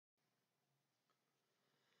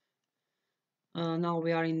Now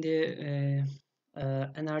we are in the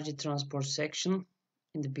energy transport section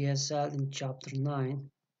in the BSL in chapter 9.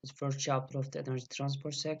 It's first chapter of the energy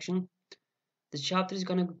transport section. The chapter is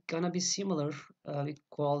gonna be similar. We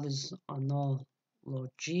call this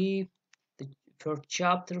analogy. The first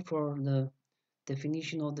chapter for the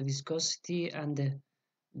definition of the viscosity and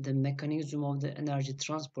the mechanism of the energy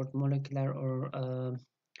transport, molecular or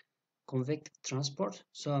convective transport.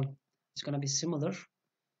 So it's gonna be similar.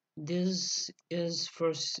 This is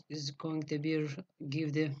first is going to be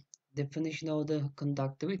give the definition of the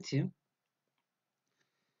conductivity.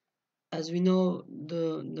 As we know,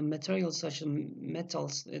 the materials such as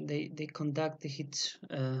metals they conduct the heat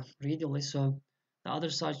readily. So the other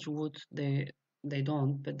such wood they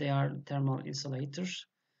don't, but they are thermal insulators.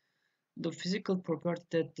 The physical property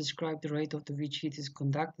that describe the rate of which heat is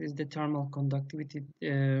conducted is the thermal conductivity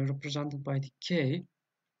represented by the K.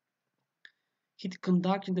 Heat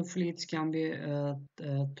conducting the fluids can be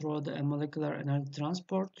through the molecular energy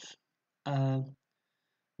transport. Uh,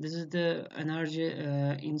 this is the energy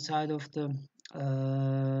inside of the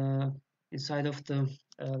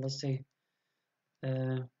let's say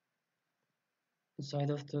uh, inside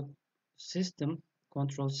of the system,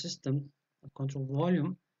 control system, control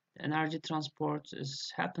volume. The energy transport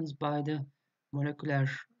happens by the molecular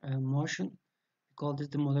motion. We call this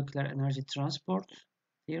the molecular energy transport.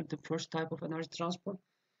 Here, the first type of energy transport.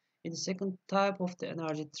 In the second type of the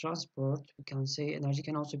energy transport, we can say energy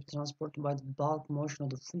can also be transported by the bulk motion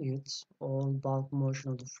of the fluids. All bulk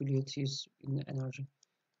motion of the fluids is in energy,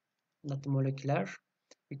 not the molecular.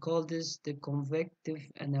 We call this the convective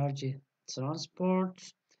energy transport.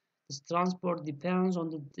 This transport depends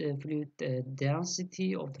on the fluid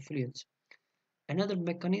density of the fluid. Another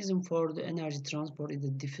mechanism for the energy transport is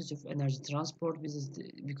the diffusive energy transport,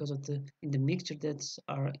 because of the in the mixture that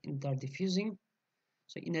are interdiffusing.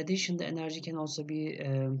 So in addition, the energy can also be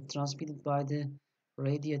transmitted by the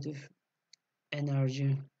radiative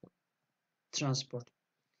energy transport.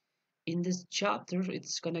 In this chapter,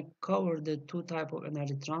 it's going to cover the two type of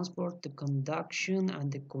energy transport, the conduction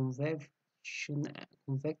and the convective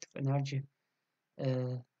energy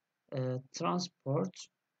uh, transport.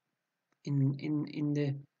 In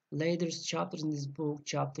the later chapters in this book,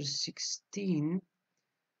 chapter 16,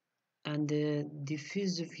 and the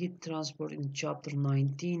diffusive heat transport in chapter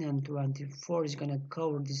 19 and 24 is going to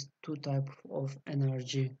cover these two types of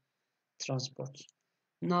energy transport.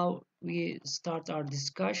 Now we start our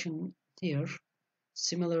discussion here.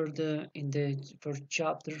 Similar in the first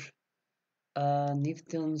chapter,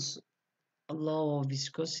 Newton's law of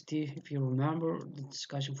viscosity. If you remember the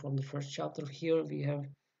discussion from the first chapter, here we have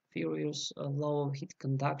Fourier's law of heat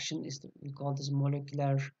conduction. We call this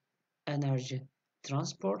molecular energy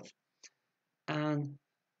transport. And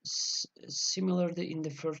similarly, in the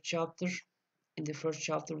first chapter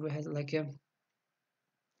we had like a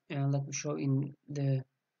let me show in the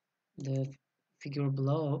figure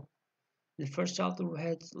below. The first chapter we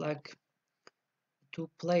had like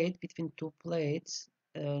between two plates.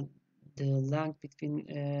 The length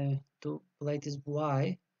between two plates is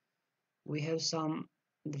y. We have some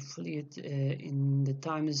the fluid in the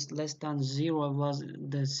time is less than 0 was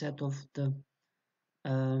the set of the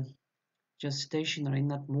uh, just stationary,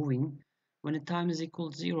 not moving. When the time is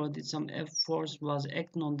equal to 0, did some F force was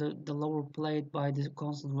acting on the lower plate by the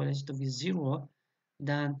constant velocity v 0.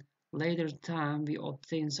 Then later time we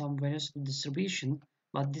obtain some velocity distribution,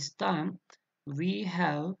 but this time we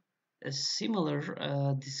have a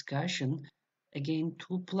similar discussion. Again,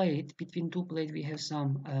 between two plate we have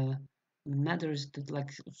some matters that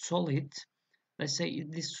like solid. Let's say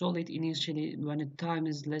this solid initially when the time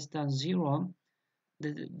is less than 0,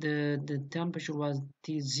 the temperature was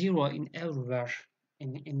T0 in everywhere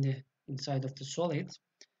in the inside of the solid.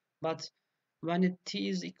 But when it T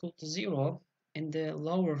is equal to 0 in the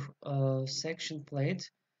lower section plate,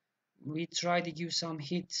 we try to give some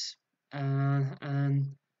heat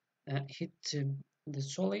and hit the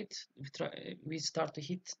solid. We start to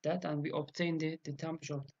hit that and we obtain the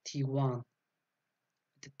temperature of T1.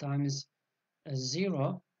 The time is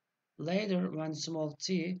 0. Later, when small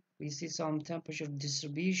t, we see some temperature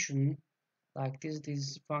distribution like this. This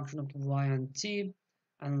is function of y and t,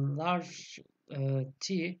 and large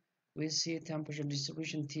t, we see temperature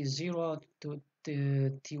distribution T0 to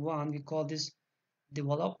T1. We call this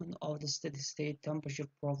development of the steady state temperature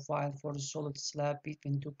profile for the solid slab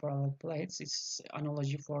between two parallel plates. It's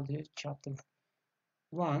analogy for the chapter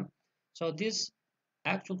 1. So this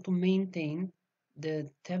actual to maintain the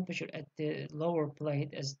temperature at the lower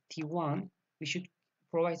plate as T1, we should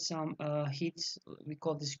provide some heat. We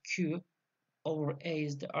call this Q over A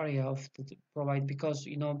is the area of the provide, because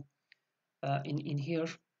in here,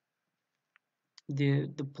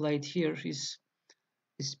 the plate here is,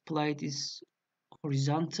 this plate is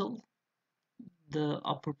horizontal, the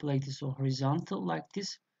upper plate is horizontal like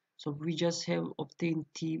this. So we just have obtained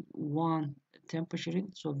T1 temperature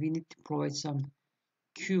in, so we need to provide some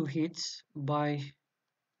Q heats by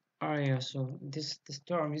area. So this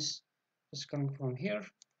term is coming from here.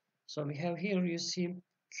 So we have here, you see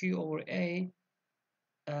Q over A,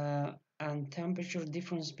 and temperature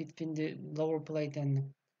difference between the lower plate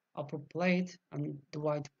and upper plate, and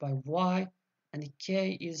divided by Y, and the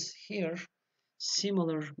K is here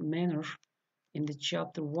similar manner in the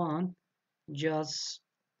chapter 1, just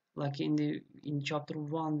like in chapter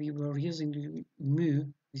 1 we were using the mu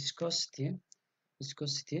viscosity.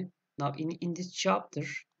 Now in this chapter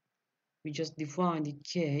we just define the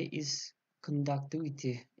K is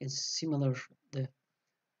conductivity. It's similar, the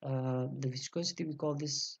viscosity, we call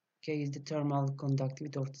this K is the thermal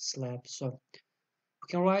conductivity of the slab. So we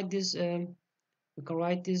can write this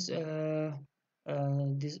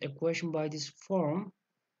this equation by this form.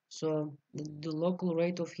 So the local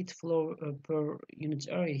rate of heat flow per unit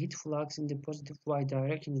area, heat flux in the positive y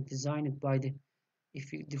direction, is designed by the,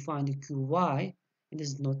 if you define the Qy in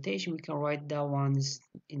this notation, we can write that one is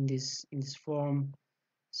in this form,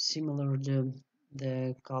 similar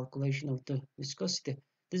the calculation of the viscosity.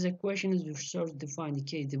 This equation is serves to define the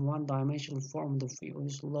case, the one-dimensional form of the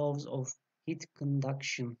famous laws of heat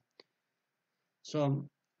conduction. So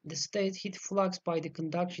the state heat flux by the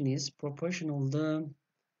conduction is proportional to the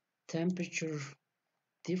temperature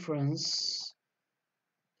difference,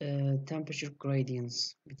 temperature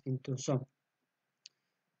gradients between two. So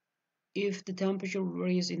if the temperature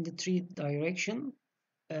varies in the three direction,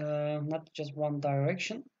 not just one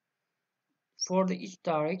direction, for the each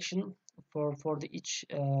direction, for the each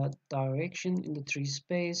direction in the three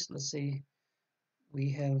space, let's say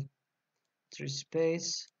we have three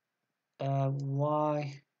space,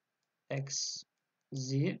 y, x,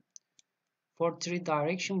 z. For three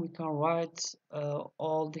direction, we can write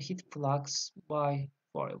all the heat flux by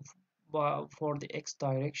for the x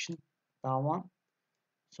direction, that one.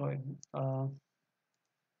 Sorry.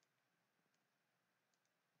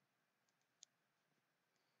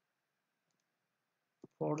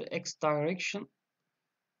 For the x direction,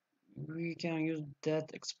 we can use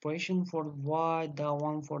that expression. For the y, that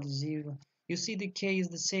one. For the z, you see the k is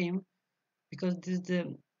the same, because this is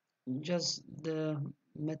the just the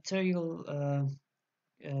material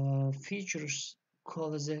features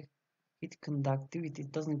called as a heat conductivity.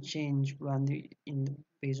 It doesn't change when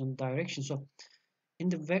based on direction. So in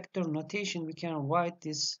the vector notation, we can write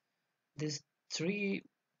this three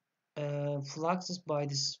fluxes by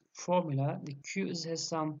this formula. The Q has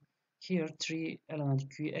some here three elements,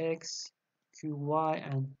 Qx,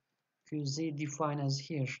 Qy, and Qz defined as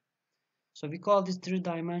here. So we call this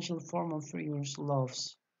three-dimensional form of Fourier's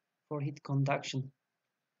laws for heat conduction.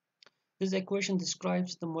 This equation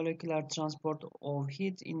describes the molecular transport of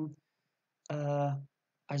heat in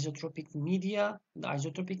isotropic media. The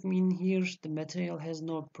isotropic mean here, the material has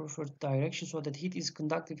no preferred direction, so that heat is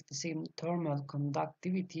conductive with the same thermal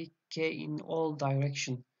conductivity K in all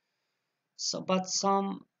directions. So, but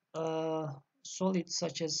some solids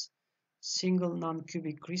such as single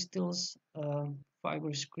non-cubic crystals,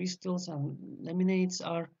 fibrous crystals, and laminates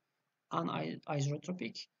are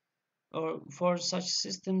anisotropic. Or for such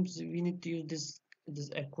systems, we need to use this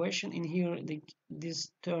equation in here.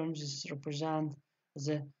 These terms is represent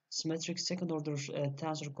the symmetric second order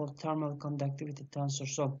tensor called thermal conductivity tensor.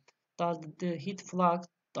 So the heat flux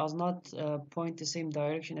does not point the same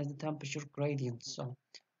direction as the temperature gradient. So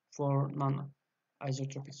for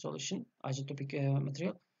non-isotropic solution, isotropic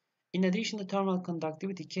material. In addition, the thermal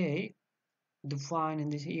conductivity K, defined in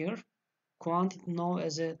this here, quantity known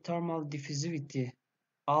as a thermal diffusivity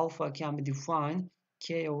alpha, can be defined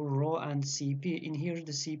K over rho and Cp. In here,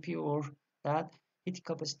 the Cp or that heat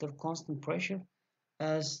capacitor constant pressure,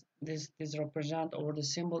 as this represent, or the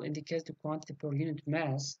symbol indicates the quantity per unit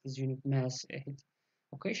mass. This unit mass heat.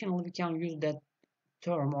 Occasionally, we can use that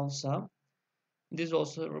term also. This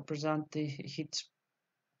also represent the heat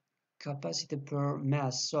capacity per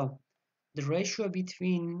mass. So the ratio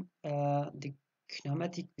between the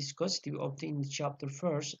kinematic viscosity we obtained in the chapter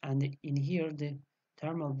first, and in here the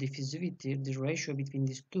thermal diffusivity, the ratio between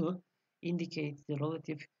these two indicates the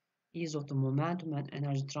relative ease of the momentum and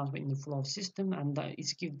energy transfer in the flow system, and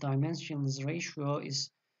its given dimensions ratio is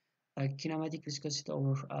kinematic viscosity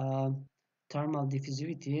over thermal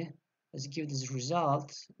diffusivity. As give this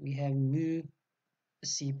result, we have mu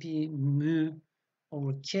Cp mu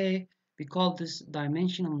over K. We call this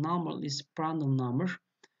dimensional number is Prandtl number,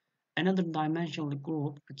 another dimensional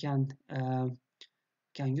group, we can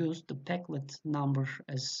use the Peclet number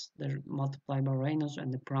as the multiplied by Reynolds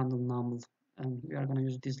and the Prandtl number, and we are going to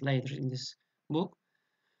use this later in this book.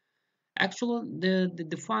 Actually, the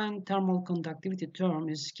defined thermal conductivity term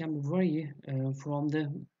can vary from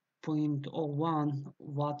the 0.01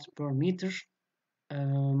 watts per meter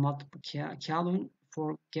multiple Kelvin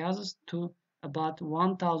for gases to about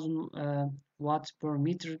 1000 watts per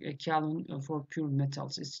meter Kelvin for pure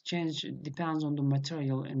metals. It's change depends on the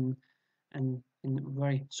material and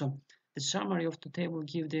vary. So the summary of the table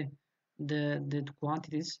give the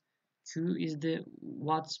quantities. Q is the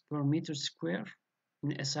watts per meter square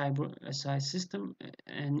in SI system,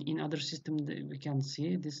 and in other system we can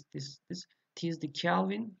see this. T is the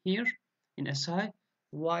Kelvin here in SI.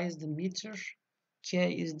 Y is the meter.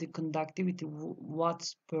 K is the conductivity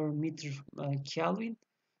watts per meter Kelvin.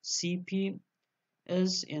 Cp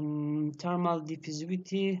is in thermal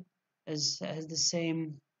diffusivity has the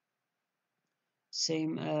same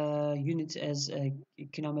units as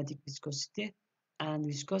kinematic viscosity, and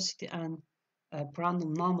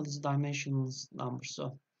Prandtl number is dimensional number.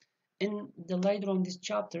 So in the later on this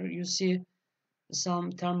chapter, you see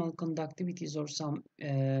some thermal conductivities or some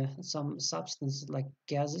substances like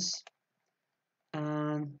gases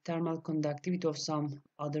and thermal conductivity of some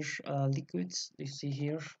other liquids. You see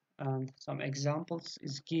here, and some examples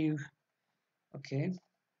is give. Okay.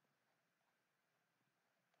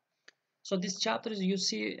 So this chapter, you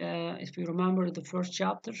see, if you remember the first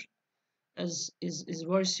chapter, is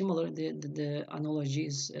very similar. The analogy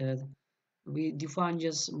is we define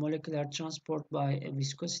just molecular transport by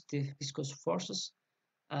viscous forces.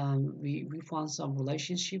 We found some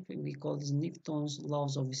relationship. We call this Newton's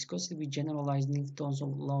laws of viscosity. We generalize Newton's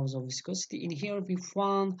laws of viscosity. In here, we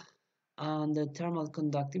found the thermal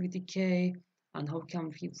conductivity K. And how can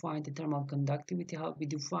we find the thermal conductivity? How we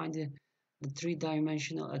define the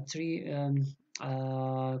three-dimensional,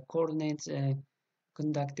 coordinates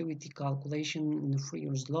conductivity calculation in the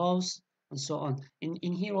Fourier's laws, and so on.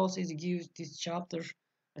 In here also it gives this chapter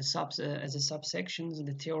as a subsection,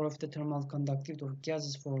 the theory of the thermal conductivity of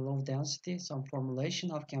gases for low density, some formulation.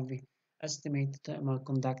 How can we estimate the thermal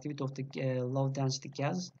conductivity of the low density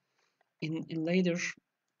gas? In later,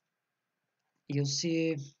 you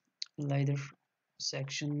see later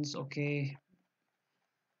sections, okay,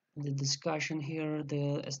 the discussion here,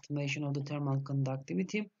 the estimation of the thermal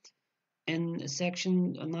conductivity. And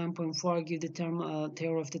section 9.4 give the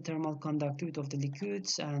theory of the thermal conductivity of the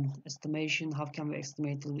liquids and estimation. How can we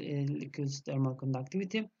estimate the liquids thermal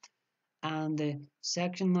conductivity? And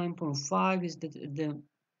section 9.5 is the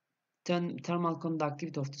thermal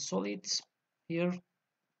conductivity of the solids here.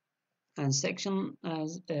 And section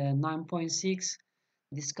 9.6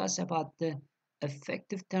 discuss about the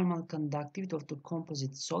effective thermal conductivity of the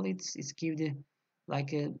composite solids. It's give the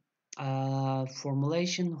like a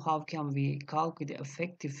formulation. How can we calculate the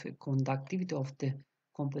effective conductivity of the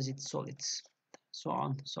composite solids, so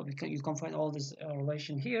on. So you can find all this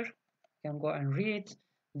relation here. You can go and read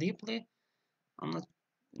deeply. I'm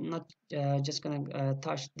not just gonna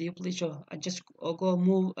touch deeply, so I'll go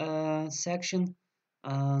move section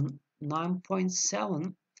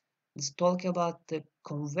 9.7. Let's talk about the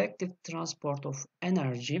convective transport of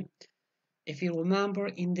energy. If you remember,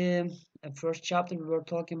 in the first chapter, we were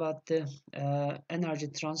talking about the energy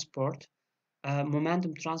transport.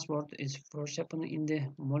 Momentum transport is first happening in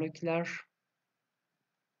the molecular.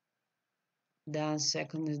 Then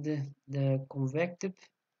second is the convective.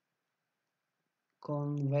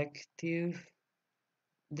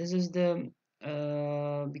 This is the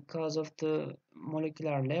because of the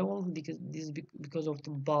molecular level, because this is because of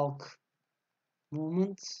the bulk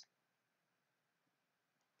movements.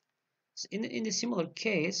 In a similar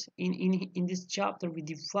case, in this chapter, we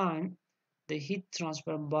define the heat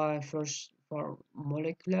transfer by first for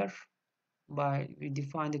molecular, we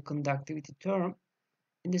define the conductivity term.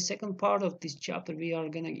 In the second part of this chapter,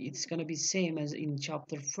 it's gonna be same as in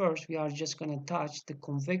chapter first. We are just gonna touch the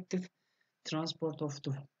convective transport of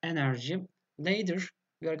the energy. Later,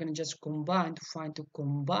 we are gonna just combine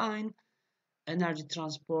energy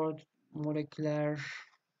transport, molecular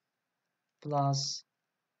plus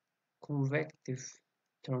convective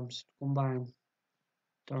terms, combined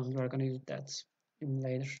terms. We are going to use that in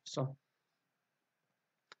later.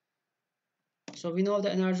 So we know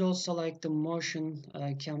the energy also, like the motion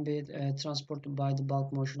can be transported by the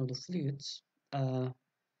bulk motion of the fluids.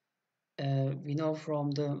 We know from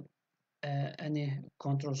the any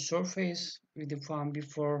control surface we defined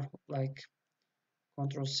before, like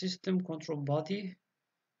control system, control body.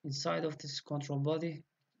 Inside of this control body,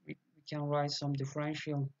 we can write some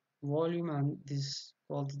differential volume, and this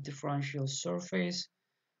call the differential surface.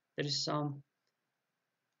 There is some,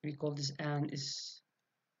 we call this n is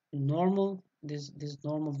normal, this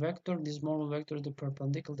normal vector. This normal vector is the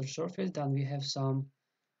perpendicular surface. Then we have some,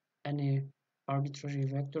 any arbitrary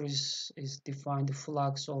vector is defined the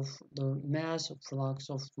flux of the mass, or flux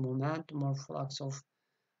of momentum, or flux of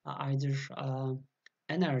either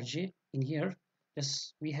energy. In here,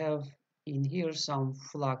 just we have in here some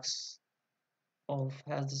flux of,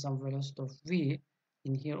 has some velocity of v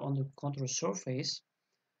in here on the control surface.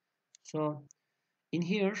 So in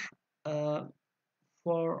here, uh,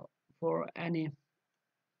 for any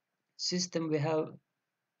system, we have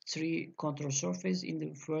three control surface. In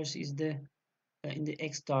the first is the in the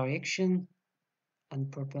x direction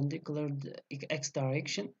and perpendicular the x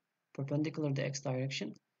direction, perpendicular the x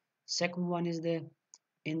direction. Second one is the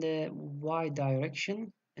in the y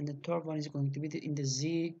direction, and the third one is going to be in the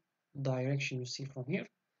z direction, you see from here.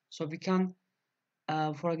 So we can,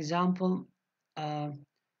 for example,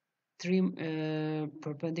 three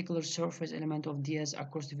perpendicular surface element of ds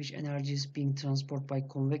across which energy is being transported by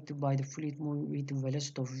convective by the fluid moving with the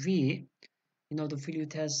velocity of v. You know, the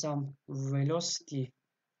fluid has some velocity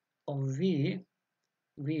of v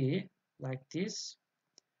like this,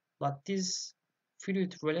 but this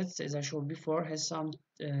fluid velocity, as I showed before, has some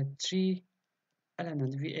three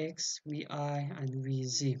elements: vx, vi, and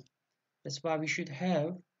vz. That's why we should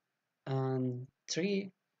have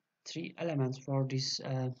three elements for this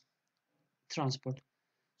transport.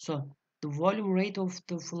 So the volume rate of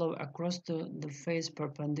the flow across the phase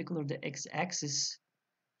perpendicular the x-axis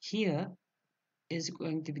here is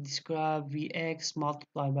going to be described Vx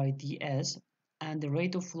multiplied by ds, and the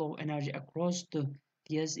rate of flow energy across the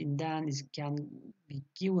ds in dan is can be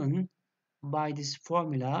given by this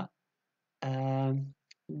formula.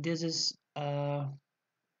 This is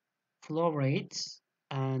flow rate,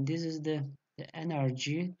 and this is the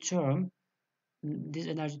energy term. This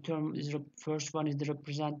energy term is first one is the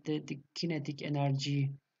represent the kinetic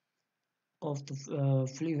energy of the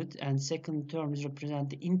fluid, and second term is represent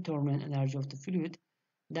the internal energy of the fluid.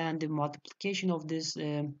 Then the multiplication of this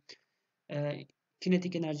uh,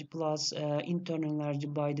 kinetic energy plus internal energy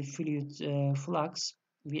by the fluid flux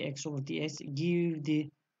Vx over ds give the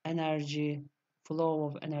energy flow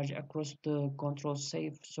of energy across the control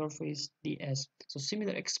safe surface ds. So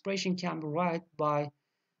similar expression can be written by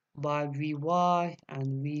Vy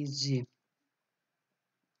and Vz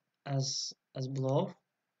as below.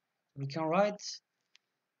 We can write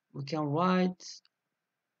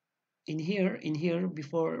in here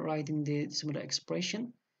before writing the similar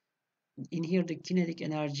expression. In here, the kinetic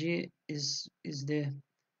energy is the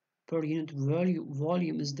per unit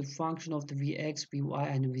volume is the function of the Vx, Vy,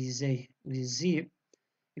 and Vz.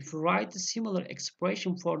 If we write a similar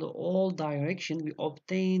expression for the all direction, we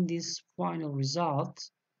obtain this final result,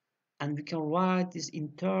 and we can write this in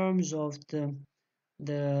terms of the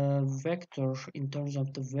vector. In terms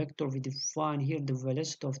of the vector, we define here the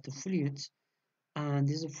velocity of the fluid, and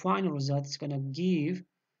this final result is gonna give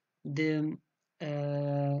the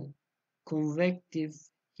convective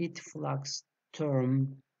heat flux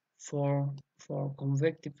term for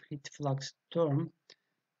convective heat flux term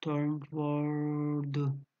for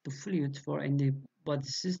the fluid for any body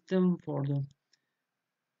system for the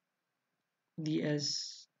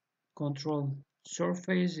ds control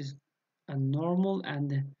surface is a normal and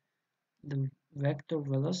the vector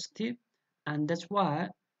velocity, and that's why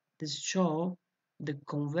this show the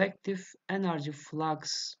convective energy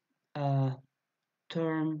flux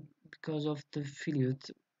term because of the fluid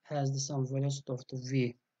has the some velocity of the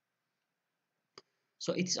v.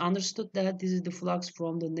 So it's understood that this is the flux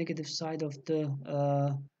from the negative side of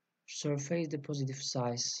the surface, the positive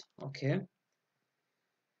side. Okay.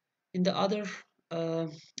 In the uh,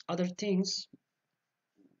 other things,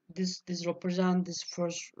 this represent this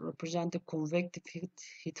first represent the convective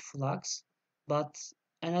heat flux, but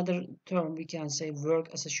another term we can say work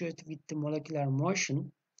associated with the molecular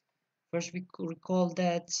motion. First, we recall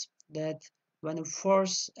that when a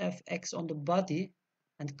force Fx on the body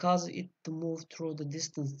and cause it to move through the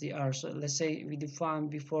distance dr. So let's say we define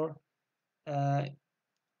uh,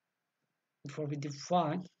 before we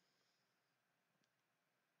define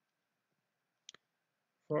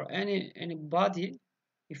for any body,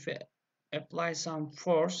 if we apply some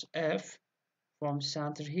force F from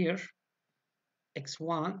center here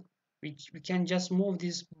x1, we can just move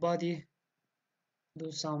this body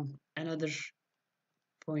to some another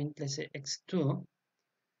point, let's say x2.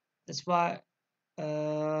 That's why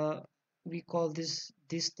we call this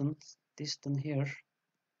distance here,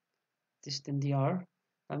 distance dr,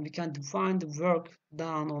 and we can define the work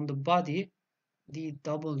done on the body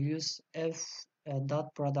dw's f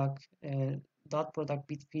dot product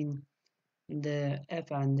between the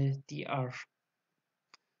f and the dr.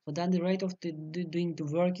 So then the rate of doing the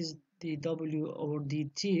work is dw over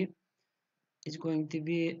dt is going to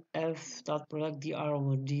be f dot product dr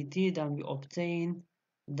over dt. Then we obtain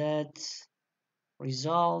that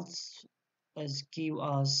results as give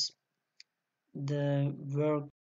us the work